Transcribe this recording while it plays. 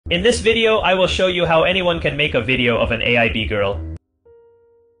In this video, I will show you how anyone can make a video of an AIB girl.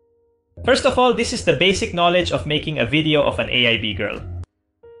 First of all, this is the basic knowledge of making a video of an AIB girl.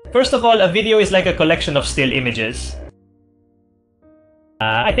 First of all, a video is like a collection of still images.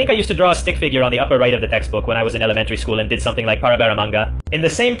 I think I used to draw a stick figure on the upper right of the textbook when I was in elementary school and did something like Parabara manga. In the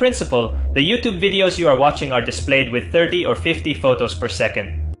same principle, the YouTube videos you are watching are displayed with 30 or 50 photos per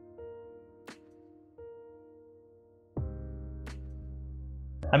second.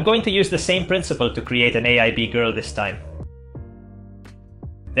 I'm going to use the same principle to create an AIB girl this time.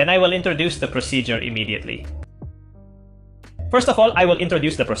 Then I will introduce the procedure immediately. First of all, I will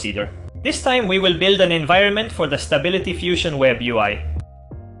introduce the procedure. This time we will build an environment for the Stability Fusion Web UI.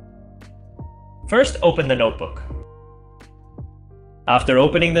 First, open the notebook. After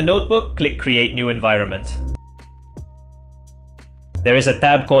opening the notebook, click Create New Environment. There is a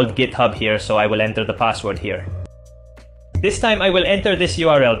tab called GitHub here, so I will enter the password here. This time I will enter this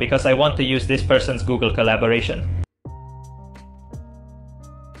URL because I want to use this person's Google collaboration.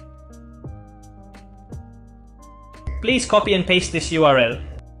 Please copy and paste this URL.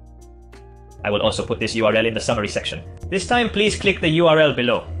 I will also put this URL in the summary section. This time please click the URL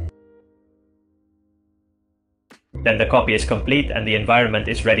below. Then the copy is complete and the environment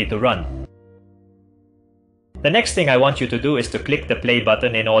is ready to run. The next thing I want you to do is to click the play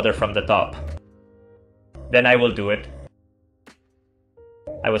button in order from the top. Then I will do it.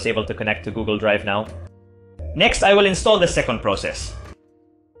 I was able to connect to Google Drive now. Next, I will install the second process.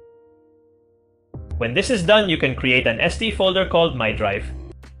 When this is done, you can create an SD folder called My Drive.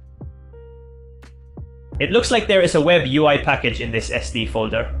 It looks like there is a web UI package in this SD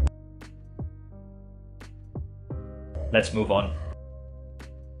folder. Let's move on.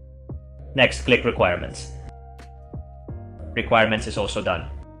 Next, click Requirements. Requirements is also done.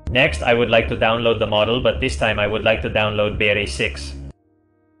 Next, I would like to download the model, but this time I would like to download Bere 6.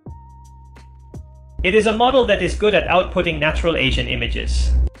 It is a model that is good at outputting natural Asian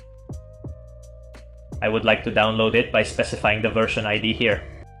images. I would like to download it by specifying the version ID here.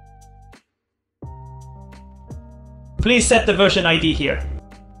 Please set the version ID here.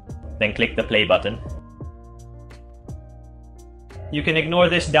 Then click the play button. You can ignore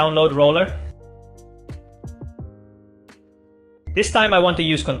this download roller. This time I want to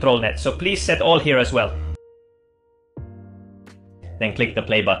use ControlNet, so please set all here as well. Then click the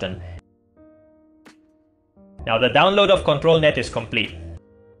play button. Now the download of ControlNet is complete.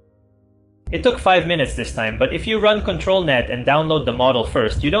 It took 5 minutes this time, but if you run ControlNet and download the model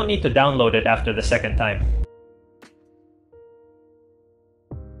first, you don't need to download it after the second time.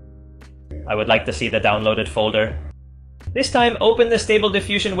 I would like to see the downloaded folder. This time, open the Stable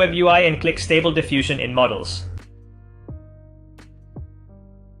Diffusion Web UI and click Stable Diffusion in Models.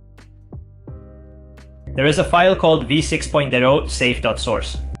 There is a file called v6.0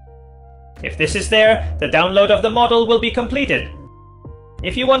 safe.source. If this is there, the download of the model will be completed.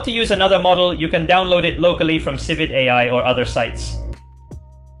 If you want to use another model, you can download it locally from Civit AI or other sites.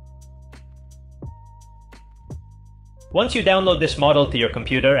 Once you download this model to your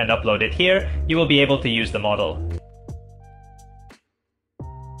computer and upload it here, you will be able to use the model.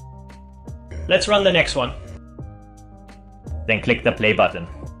 Let's run the next one. Then click the play button.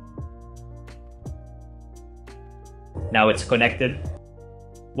 Now it's connected.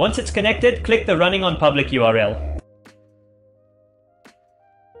 Once it's connected, click the Running on Public URL.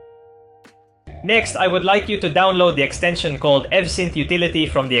 Next, I would like you to download the extension called Ebsynth utility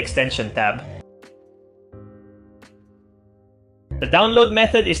from the Extension tab. The download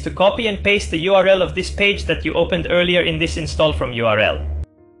method is to copy and paste the URL of this page that you opened earlier in this install from URL.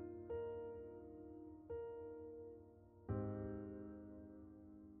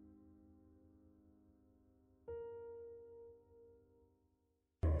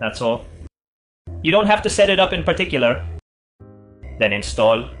 That's all. You don't have to set it up in particular. Then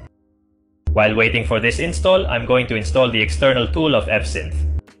install. While waiting for this install, I'm going to install the external tool of Ebsynth.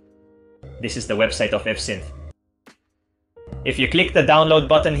 This is the website of Ebsynth. If you click the download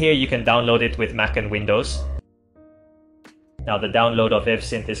button here, you can download it with Mac and Windows. Now the download of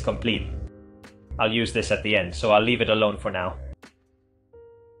Ebsynth is complete. I'll use this at the end, so I'll leave it alone for now.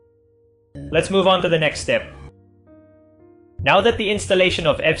 Let's move on to the next step. Now that the installation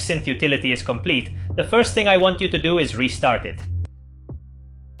of Ebsynth utility is complete, the first thing I want you to do is restart it.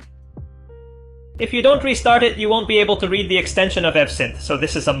 If you don't restart it, you won't be able to read the extension of Ebsynth, so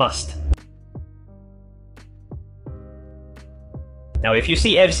this is a must. Now if you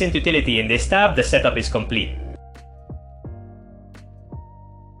see Ebsynth utility in this tab, the setup is complete.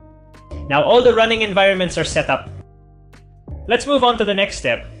 Now all the running environments are set up. Let's move on to the next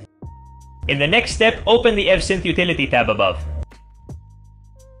step. In the next step, open the Ebsynth utility tab above.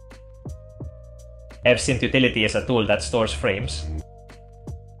 Ebsynth utility is a tool that stores frames.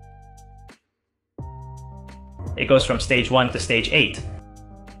 It goes from stage 1 to stage 8.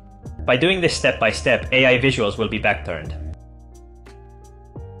 By doing this step by step, AI visuals will be backturned.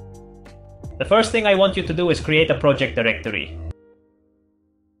 The first thing I want you to do is create a project directory.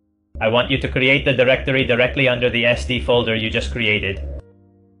 I want you to create the directory directly under the SD folder you just created.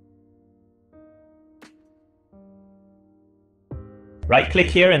 Right-click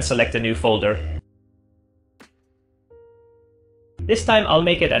here and select a new folder. This time I'll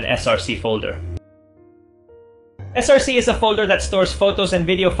make it an SRC folder. SRC is a folder that stores photos and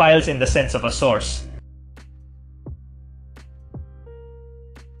video files in the sense of a source.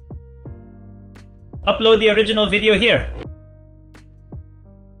 Upload the original video here.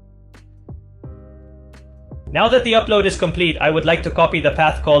 Now that the upload is complete, I would like to copy the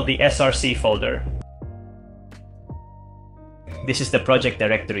path called the SRC folder. This is the project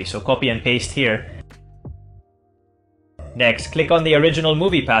directory, so copy and paste here. Next, click on the original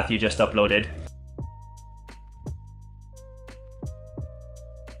movie path you just uploaded.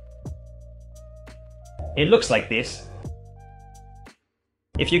 It looks like this.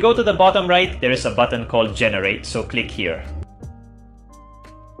 If you go to the bottom right, there is a button called Generate, so click here.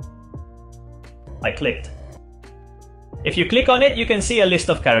 I clicked. If you click on it, you can see a list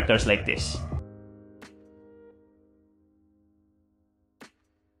of characters like this.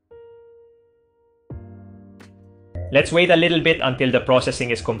 Let's wait a little bit until the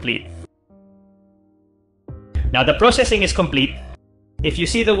processing is complete. Now the processing is complete. If you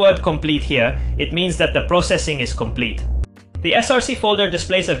see the word complete here, it means that the processing is complete. The SRC folder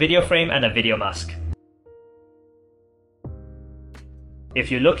displays a video frame and a video mask.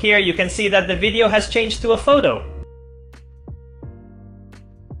 If you look here, you can see that the video has changed to a photo.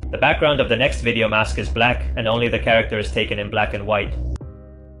 The background of the next video mask is black, and only the character is taken in black and white.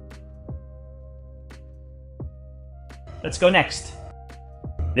 Let's go next.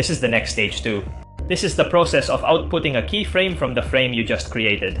 This is the next stage too. This is the process of outputting a keyframe from the frame you just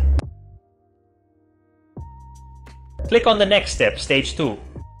created. Click on the next step, stage 2.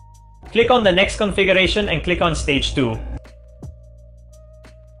 Click on the next configuration and click on stage 2.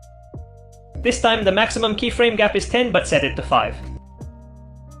 This time the maximum keyframe gap is 10, but set it to 5.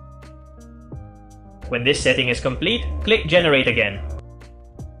 When this setting is complete, click Generate again.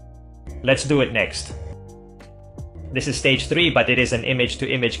 Let's do it next. This is stage 3, but it is an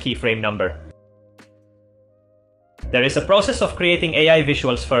image-to-image keyframe number. There is a process of creating AI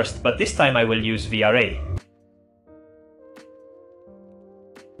visuals first, but this time I will use VRA.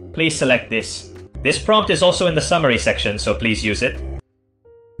 Please select this. This prompt is also in the summary section, so please use it.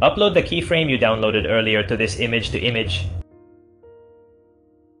 Upload the keyframe you downloaded earlier to this image-to-image.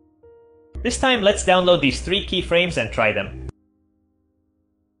 This time let's download these 3 keyframes and try them.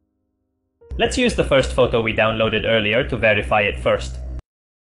 Let's use the first photo we downloaded earlier to verify it first.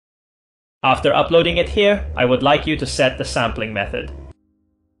 After uploading it here, I would like you to set the sampling method.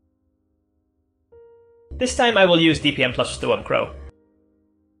 This time I will use DPM plus monochrome.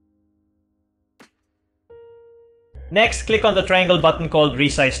 Next, click on the triangle button called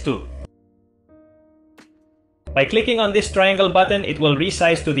Resize To. By clicking on this triangle button, it will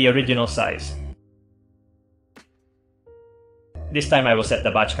resize to the original size. This time I will set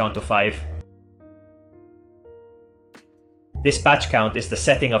the batch count to 5. This batch count is the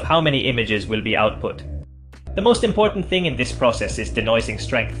setting of how many images will be output. The most important thing in this process is denoising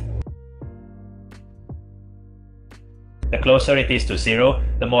strength. The closer it is to 0,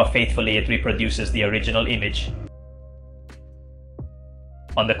 the more faithfully it reproduces the original image.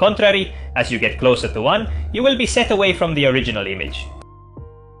 On the contrary, as you get closer to 1, you will be set away from the original image.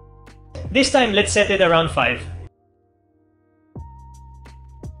 This time let's set it around 5.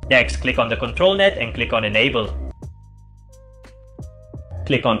 Next, click on the control net and click on Enable.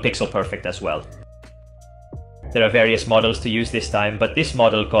 Click on Pixel Perfect as well. There are various models to use this time, but this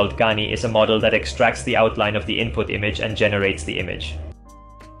model called GANI is a model that extracts the outline of the input image and generates the image.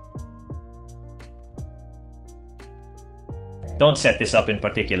 Don't set this up in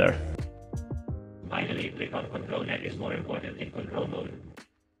particular. Finally, click on Control Net is more important in control mode.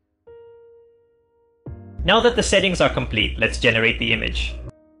 Now that the settings are complete, let's generate the image.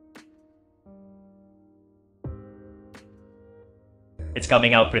 It's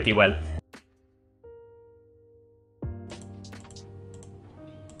coming out pretty well.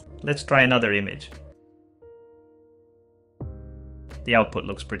 Let's try another image. The output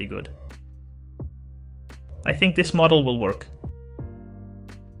looks pretty good. I think this model will work.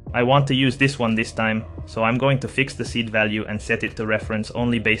 I want to use this one this time, so I'm going to fix the seed value and set it to reference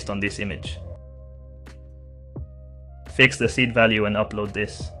only based on this image. Fix the seed value and upload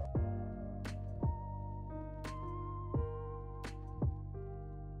this.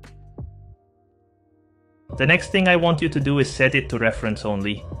 The next thing I want you to do is set it to reference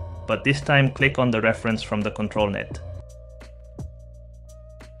only, but this time click on the reference from the control net.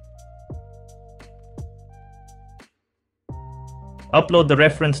 Upload the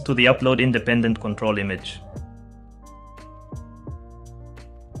reference to the upload independent control image.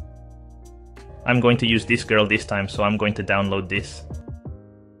 I'm going to use this girl this time, so I'm going to download this.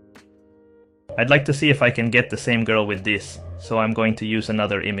 I'd like to see if I can get the same girl with this, so I'm going to use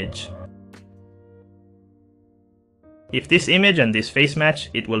another image. If this image and this face match,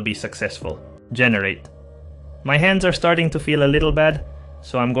 it will be successful. Generate. My hands are starting to feel a little bad,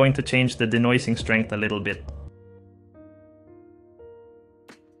 so I'm going to change the denoising strength a little bit.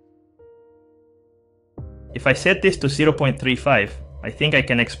 If I set this to 0.35, I think I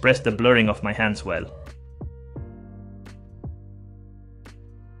can express the blurring of my hands well.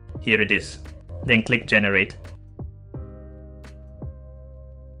 Here it is. Then click Generate.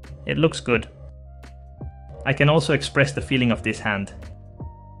 It looks good. I can also express the feeling of this hand.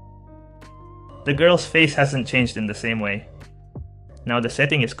 The girl's face hasn't changed in the same way. Now the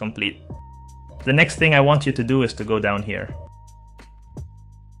setting is complete. The next thing I want you to do is to go down here.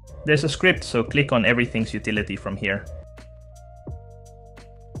 There's a script, so click on Everything's utility from here.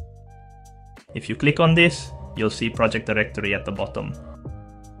 If you click on this, you'll see project directory at the bottom.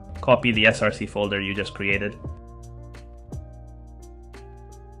 Copy the src folder you just created.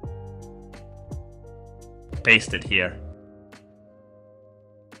 Paste it here.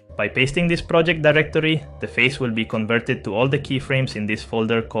 By pasting this project directory, the face will be converted to all the keyframes in this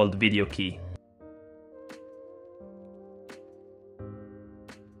folder called video key.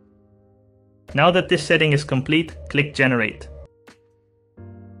 Now that this setting is complete, click Generate.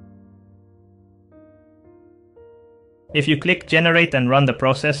 If you click Generate and run the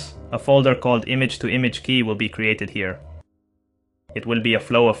process, a folder called Image to Image Key will be created here. It will be a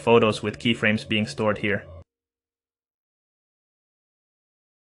flow of photos with keyframes being stored here.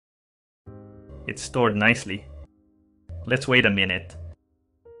 It's stored nicely. Let's wait a minute.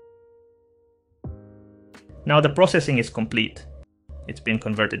 Now the processing is complete. It's been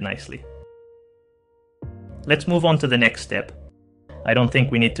converted nicely. Let's move on to the next step. I don't think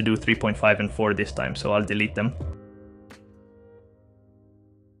we need to do 3.5 and 4 this time, so I'll delete them.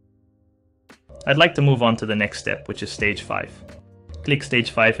 I'd like to move on to the next step, which is stage 5. Click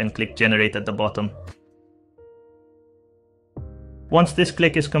stage 5 and click Generate at the bottom. Once this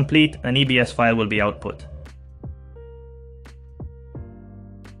click is complete, an EBS file will be output.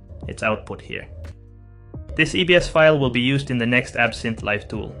 It's output here. This EBS file will be used in the next Ebsynth live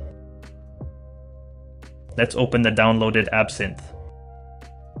tool. Let's open the downloaded Ebsynth.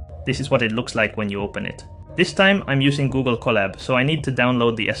 This is what it looks like when you open it. This time I'm using Google Colab, so I need to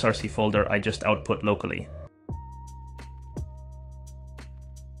download the src folder I just output locally.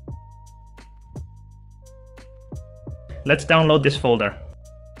 Let's download this folder.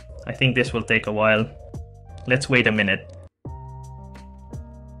 I think this will take a while. Let's wait a minute.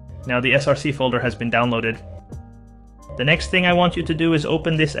 Now the src folder has been downloaded. The next thing I want you to do is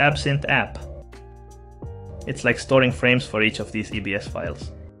open this Ebsynth app. It's like storing frames for each of these EBS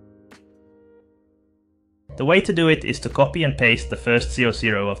files. The way to do it is to copy and paste the first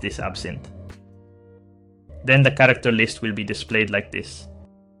 00 of this Ebsynth. Then the character list will be displayed like this.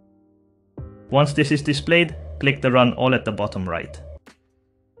 Once this is displayed, click the Run All at the bottom right.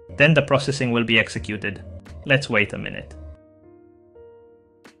 Then the processing will be executed. Let's wait a minute.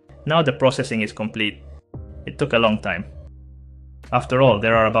 Now the processing is complete. It took a long time. After all,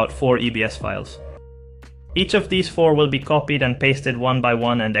 there are about 4 EBS files. Each of these 4 will be copied and pasted one by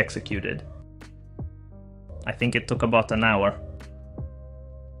one and executed. I think it took about an hour.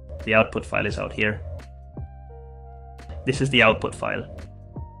 The output file is out here. This is the output file.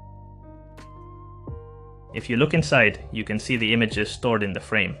 If you look inside, you can see the images stored in the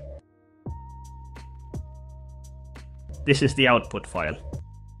frame. This is the output file.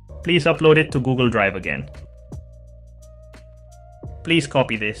 Please upload it to Google Drive again. Please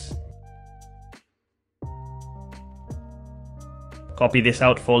copy this. Copy this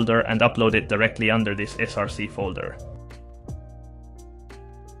out folder and upload it directly under this src folder.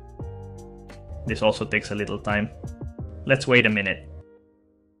 This also takes a little time. Let's wait a minute.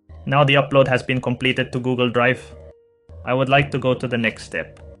 Now the upload has been completed to Google Drive. I would like to go to the next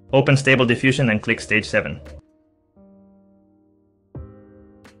step. Open Stable Diffusion and click stage 7.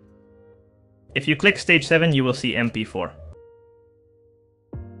 If you click stage 7, you will see MP4.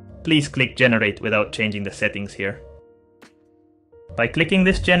 Please click Generate without changing the settings here. By clicking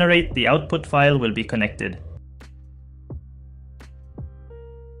this Generate, the output file will be connected.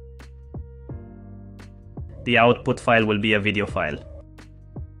 The output file will be a video file.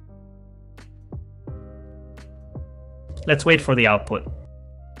 Let's wait for the output.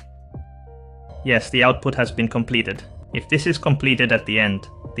 Yes, the output has been completed. If this is completed at the end,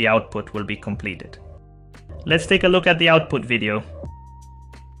 the output will be completed. Let's take a look at the output video.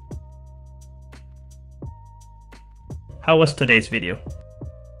 How was today's video?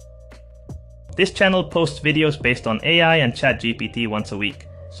 This channel posts videos based on AI and ChatGPT once a week,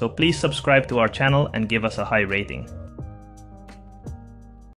 so please subscribe to our channel and give us a high rating.